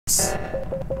Us.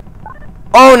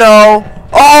 Oh no!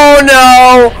 Oh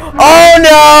no! Oh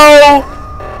no!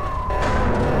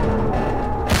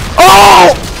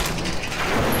 Oh!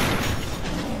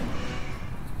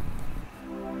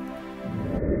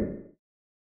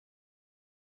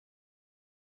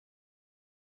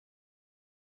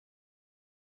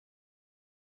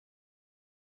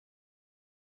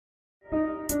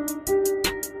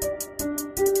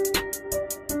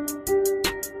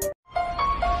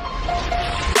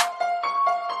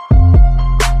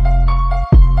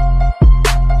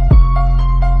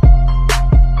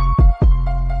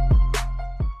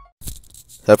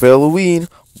 Happy Halloween.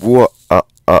 What?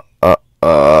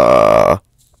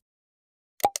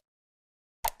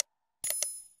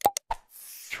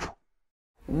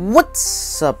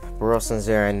 What's up, Bros and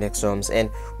Zara and Nixoms, and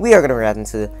we are gonna react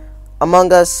into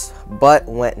Among Us, but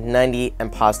went 90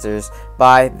 imposters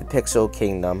by the Pixel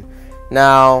Kingdom.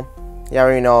 Now, you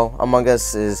already know Among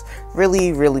Us is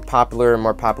really popular,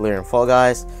 more popular than Fall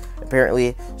Guys,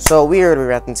 apparently. So we are gonna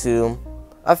react into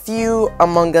a few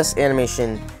Among Us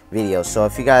animation videos. So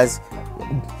if you guys,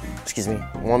 excuse me,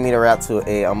 want me to react to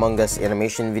a Among Us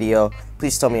animation video,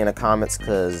 please tell me in the comments,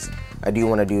 because I do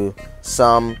want to do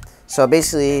some. So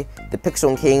basically, the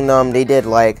Pixel Kingdom, they did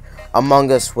like Among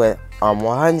Us with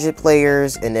 100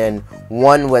 players, and then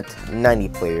one with 90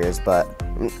 players, but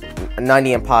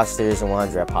 90 imposters and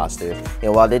 100 imposters.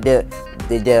 And while they did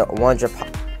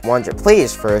 100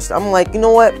 players first, I'm like, you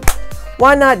know what?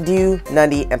 Why not do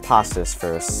 90 imposters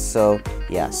first? So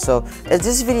yeah, so if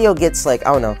this video gets like,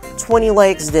 I don't know, 20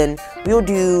 likes, then we'll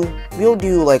do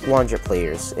like 100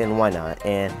 players, and why not?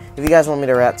 And if you guys want me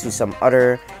to react to some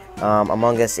other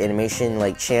Among Us animation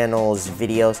like channels,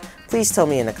 videos, please tell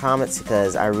me in the comments,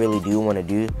 because I really do want to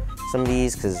do some of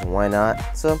these, because why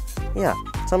not? So yeah,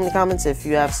 tell me in the comments if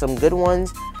you have some good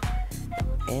ones.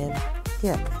 And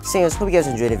yeah, anyways, hope you guys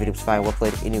enjoyed the video. It's fine, well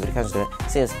played, any video comes to it.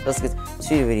 Anyways, let's get to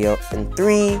the video in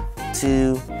 3,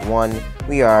 2, 1.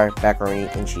 We are macaroni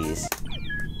and cheese.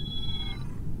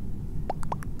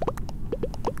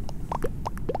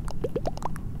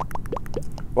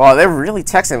 Wow, they're really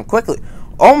texting quickly.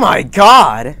 Oh my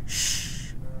god!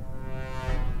 Shh.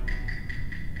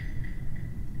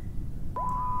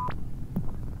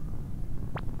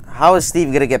 How is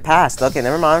Steve gonna get past? Okay,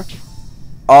 never mind.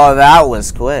 Oh, that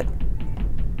was quick.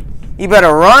 You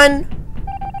better run.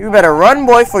 You better run,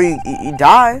 boy, before you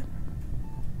die.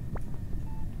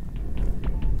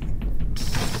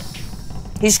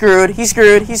 He's screwed. He's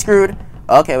screwed. He's screwed.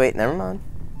 Okay, wait, never mind.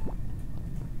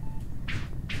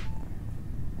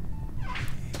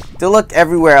 They look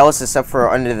everywhere else except for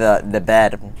under the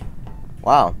bed.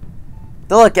 Wow.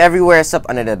 They look everywhere except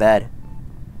under the bed.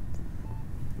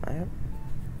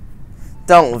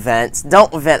 Don't vent.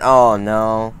 Don't vent. Oh,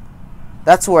 no.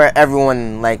 That's where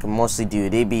everyone, like, mostly do.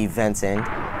 They be venting.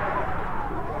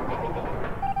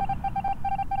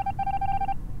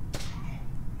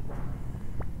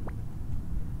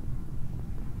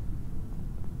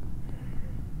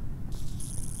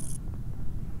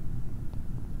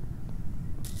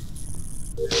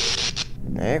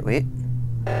 Alright, wait.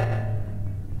 I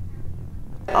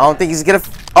don't think he's gonna.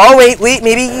 Oh, wait,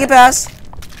 maybe he can pass.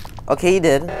 Okay, he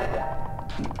did.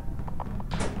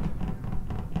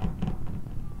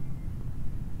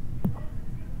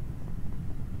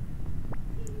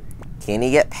 Can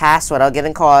he get past without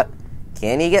getting caught?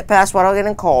 Can he get past without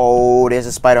getting caught? Oh, there's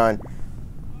a spider on.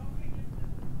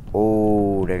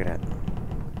 Oh, they're gonna.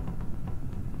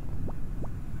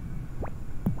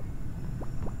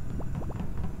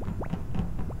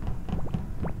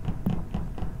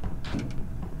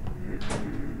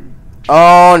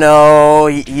 Oh no,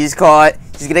 he's caught.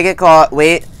 He's gonna get caught.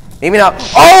 Wait, maybe not.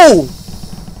 Oh!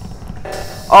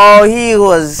 Oh, he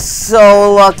was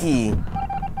so lucky.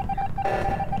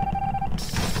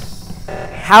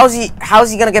 How's he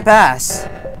gonna get past?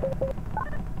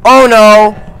 Oh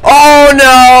no! Oh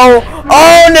no!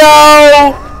 Oh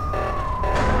no!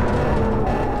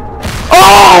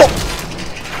 Oh!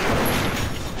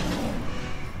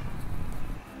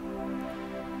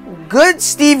 Good,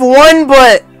 Steve won,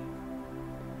 but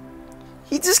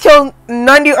he just killed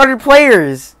 90 other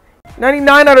players,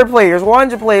 99 other players,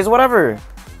 100 players, whatever.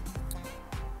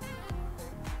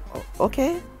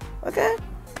 Okay, okay.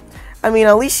 I mean,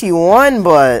 at least he won,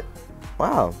 but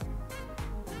wow.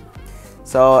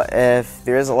 So if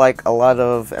there's like a lot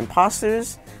of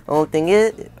imposters, the only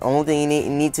thing you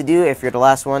need to do if you're the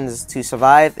last one is to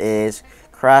survive is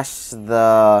crash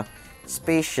the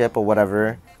spaceship or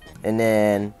whatever, and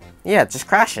then yeah, just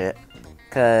crash it,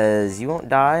 cause you won't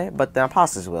die, but the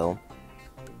imposters will.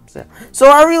 So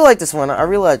I really like this one. I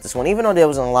really like this one, even though there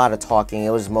wasn't a lot of talking. It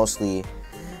was mostly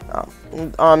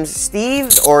Steve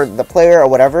or the player or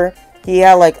whatever, he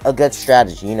had like a good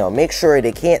strategy. You know, make sure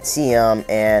they can't see him,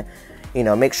 and you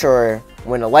know, make sure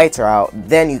when the lights are out,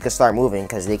 then you can start moving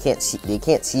because they can't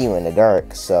see you in the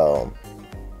dark. So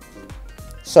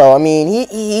I mean,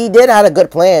 he did have a good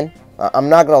plan. I'm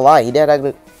not gonna lie, he did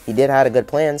have a good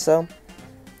plan. So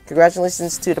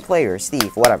congratulations to the player,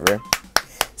 Steve, whatever.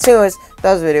 So anyways,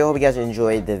 that was the video. Hope you guys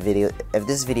enjoyed the video. If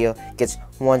this video gets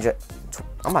 100,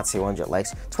 I'm about to say 100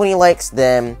 likes, 20 likes,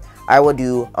 then I will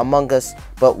do Among Us,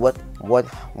 but what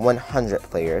 100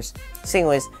 players. So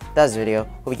anyways, that was the video.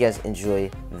 Hope you guys enjoy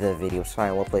the video. So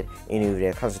I will upload a new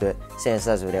video. Comes to it. Saying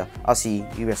that's the video. I'll see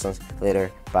you guys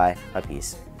later. Bye.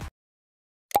 Peace.